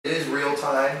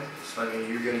time, so I mean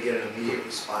you're going to get an immediate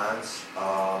response.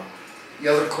 The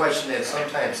other question that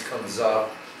sometimes comes up,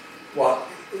 well,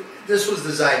 this was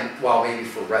designed, well, maybe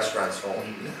for restaurants only,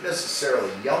 not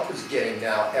necessarily. Yelp is getting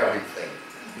now everything,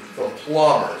 from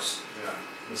plumbers,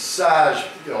 massage,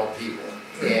 people,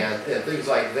 and things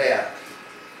like that.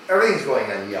 Everything's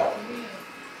going on Yelp.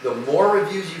 The more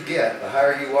reviews you get, the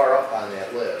higher you are up on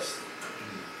that list.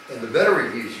 And the better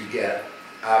reviews you get,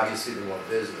 obviously the more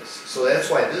business. So that's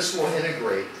why this will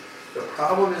integrate. The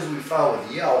problem is we found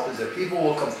with Yelp is that people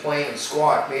will complain and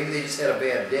squawk. Maybe they just had a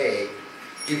bad day,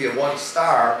 give you 1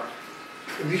 star,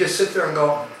 and you just sit there and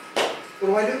go, what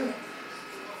do I do?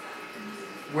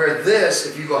 Where this,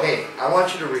 if you go, hey, I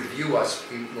want you to review us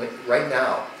right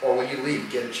now, or when you leave,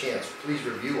 get a chance, please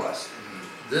review us.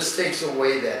 This takes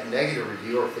away that negative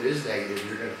review, or if it is negative,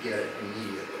 you're going to get it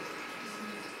immediately.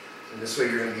 And this way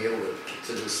you're going to be able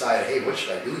to decide, hey, what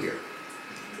should I do here?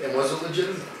 And was it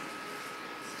legitimate?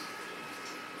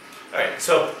 Alright,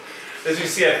 so as you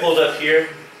see I pulled up here,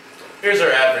 here's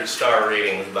our average star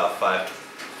rating of about 5.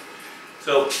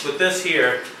 So with this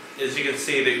here, as you can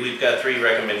see that we've got 3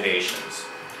 recommendations.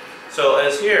 So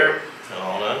as here,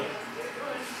 hold on,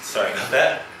 sorry about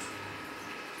that.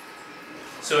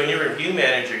 So in your review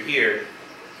manager here,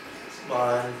 come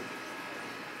on.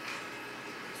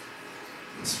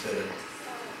 It's fitted.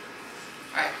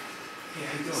 Hi. Yeah,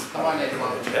 how you doing? Come on in.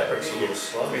 The network's a little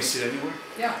slow. Can we sit anywhere?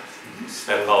 Yeah.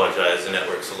 I apologize, the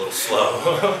network's a little slow.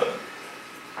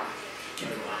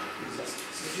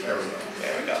 There we go.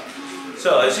 There we go.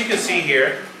 So as you can see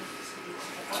here,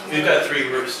 we've got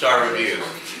 3-star reviews.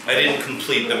 I didn't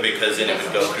complete them because then it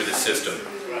would go through the system.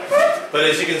 But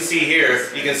as you can see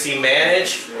here, you can see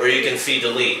manage or you can see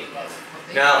delete.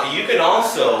 Now you can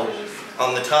also,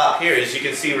 on the top here, as you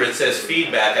can see where it says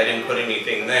feedback, I didn't put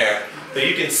anything there, but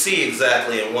you can see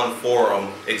exactly in one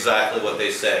forum exactly what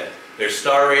they said. Their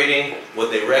star rating,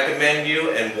 what they recommend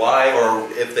you, and why, or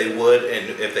if they would,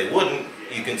 and if they wouldn't,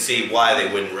 you can see why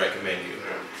they wouldn't recommend you.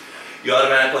 You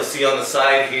automatically see on the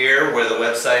side here where the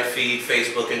website feed,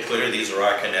 Facebook and Twitter, these are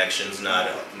our connections, not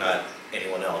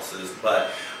anyone else's.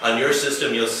 But on your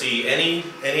system you'll see any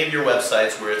of your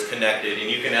websites where it's connected, and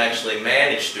you can actually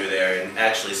manage through there and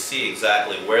actually see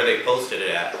exactly where they posted it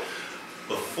at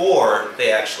before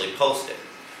they actually post it.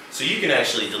 So you can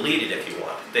actually delete it if you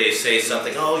want. They say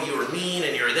something, oh, you were mean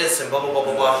and you're this and blah, blah, blah,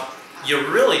 blah, blah. You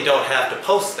really don't have to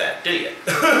post that, do you?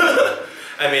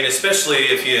 I mean, especially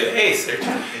if you, hey, sir,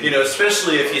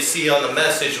 especially if you see on the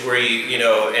message where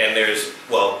and there's,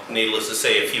 well, needless to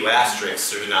say, a few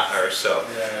asterisks or so.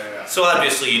 Yeah. So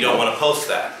obviously you don't want to post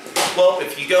that. Well,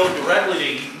 if you go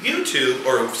directly to YouTube,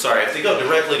 or sorry, if they go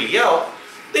directly to Yelp,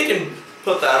 they can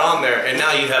put that on there, and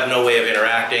now you have no way of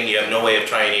interacting, you have no way of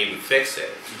trying to even fix it.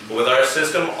 But with our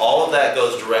system, all of that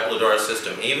goes directly to our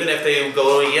system. Even if they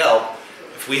go to Yelp,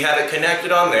 if we have it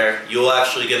connected on there, you'll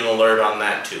actually get an alert on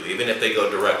that too, even if they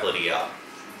go directly to Yelp.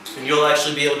 And you'll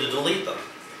actually be able to delete them.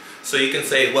 So you can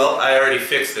say, well, I already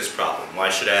fixed this problem.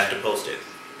 Why should I have to post it?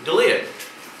 Delete it.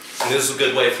 And this is a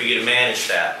good way for you to manage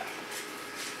that.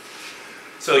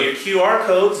 So your QR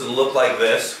codes will look like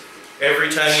this. Every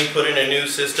time you put in a new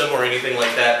system or anything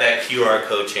like that, that QR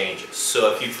code changes.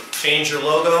 So if you change your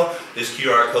logo, this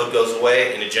QR code goes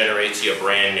away and it generates you a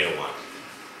brand new one.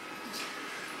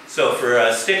 So for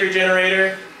a sticker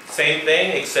generator, same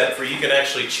thing, except for you can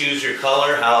actually choose your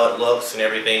color, how it looks and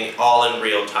everything, all in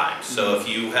real time. So if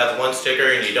you have one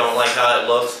sticker and you don't like how it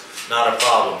looks, not a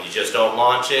problem. You just don't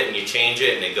launch it and you change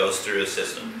it and it goes through the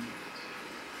system.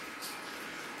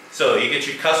 So you get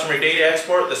your customer data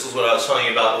export. This is what I was telling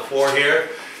you about before here.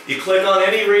 You click on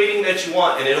any rating that you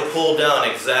want and it'll pull down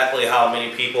exactly how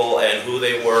many people and who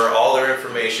they were, all their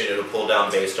information, it'll pull down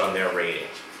based on their rating.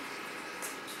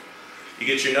 You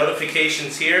get your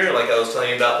notifications here, like I was telling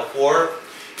you about before.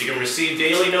 You can receive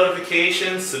daily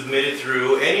notifications submitted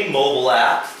through any mobile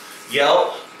app,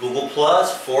 Yelp, Google+,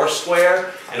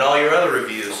 Foursquare, and all your other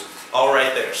reviews, all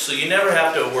right there. So you never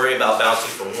have to worry about bouncing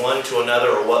from one to another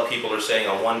or what people are saying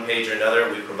on one page or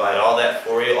another. We provide all that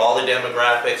for you, all the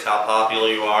demographics, how popular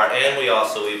you are, and we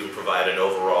also even provide an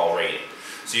overall rating.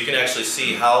 So you can actually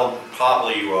see how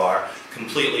popular you are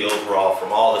completely overall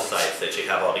from all the sites that you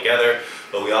have all together,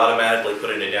 but we automatically put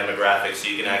in a demographic so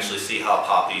you can actually see how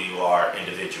popular you are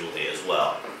individually as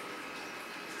well.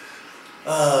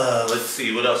 Let's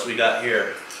see, what else we got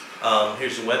here?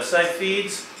 Here's the website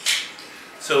feeds.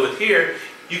 So with here,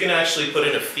 you can actually put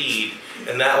in a feed,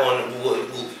 and that one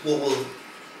will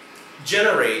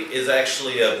generate is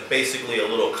actually basically a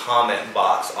little comment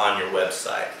box on your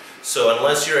website. So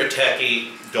unless you're a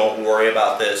techie, don't worry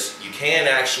about this. You can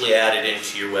actually add it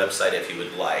into your website if you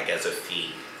would like as a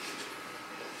feed.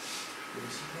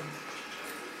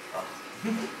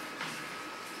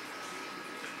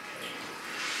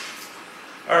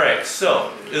 Alright,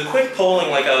 so the quick polling,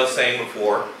 like I was saying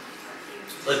before,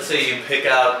 let's say you pick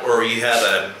out or you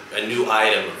have a new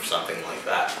item or something like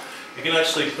that. You can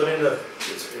actually put in the...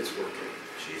 It's working.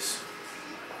 Jeez.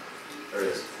 There it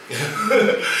is.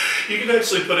 You can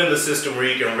actually put in the system where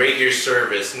you can rate your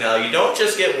service. Now, you don't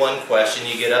just get one question,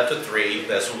 you get up to 3.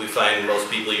 That's what we find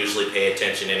most people usually pay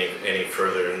attention any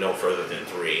further, no further than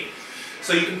 3.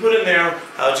 So you can put in there,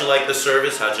 how'd you like the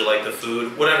service, how'd you like the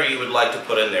food, whatever you would like to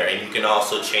put in there. And you can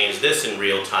also change this in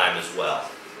real time as well.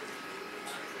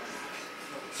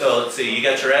 So let's see, you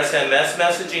got your SMS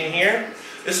messaging here.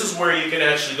 This is where you can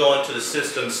actually go into the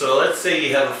system. So let's say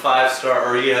you have a 5-star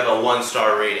or you have a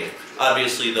 1-star rating.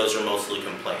 Obviously those are mostly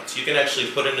complaints. You can actually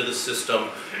put into the system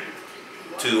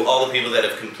to all the people that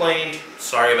have complained,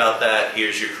 sorry about that,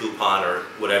 here's your coupon or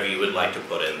whatever you would like to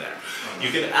put in there.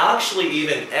 You can actually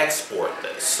even export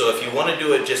this. So if you want to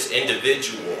do it just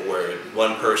individual, where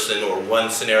one person or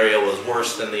one scenario is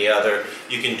worse than the other,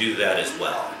 you can do that as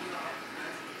well.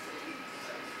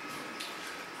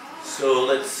 So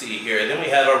let's see here. Then we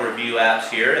have our review apps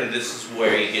here, and this is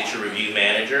where you get your review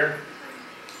manager.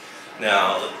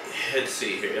 Now, let's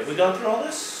see here. Have we gone through all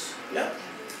this? Yeah.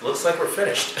 Looks like we're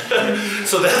finished.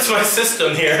 So that's my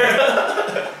system here.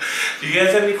 Do you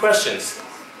guys have any questions?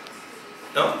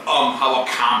 No? How about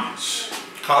comments?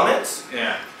 Comments?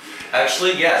 Yeah.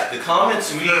 Actually, yeah, the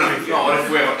comments we review. No, what if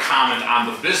we have a comment on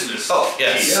the business? Oh,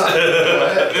 yes. Yeah, go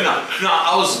ahead. No,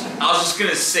 I was just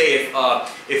gonna say if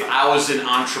I was an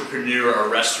entrepreneur or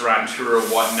restaurateur or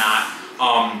whatnot,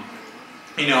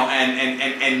 you know,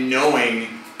 and knowing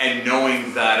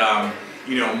that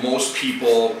you know, most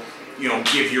people, you know,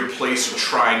 give your place a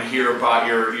try and hear about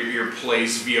your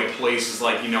place via places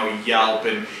like, you know, Yelp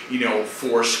and, you know,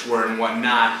 Foursquare and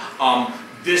whatnot.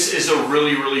 This is a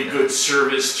really good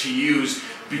service to use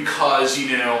because,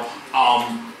 you know,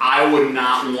 I would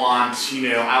not want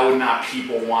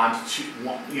people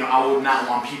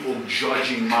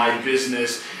judging my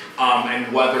business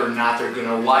and whether or not they're going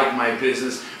to like my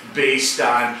business based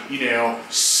on, you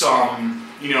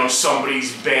know,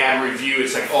 somebody's bad review.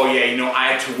 It's like, oh yeah, you know, I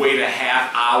had to wait a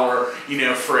half hour, you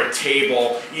know, for a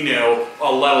table, you know,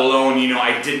 let alone, you know,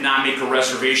 I did not make a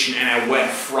reservation and I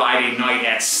went Friday night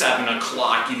at 7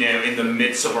 o'clock, you know, in the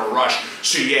midst of a rush.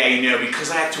 So yeah, you know, because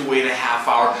I had to wait a half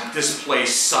hour, this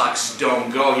place sucks,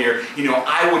 don't go here. You know,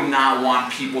 I would not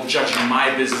want people judging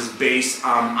my business based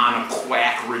on a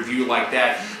quack review like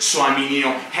that. So I mean, you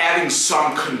know, having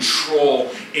some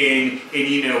control in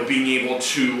you know, being able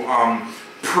to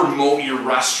promote your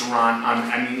restaurant,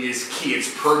 I mean, is key. It's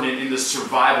pertinent in the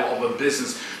survival of a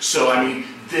business. So, I mean,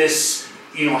 this,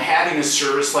 you know, having a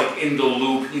service like In the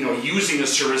Loop, you know, using a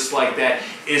service like that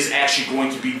is actually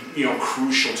going to be, you know,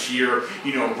 crucial to your,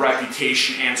 you know,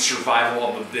 reputation and survival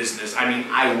of a business. I mean,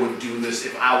 I would do this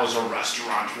if I was a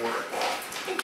restaurateur.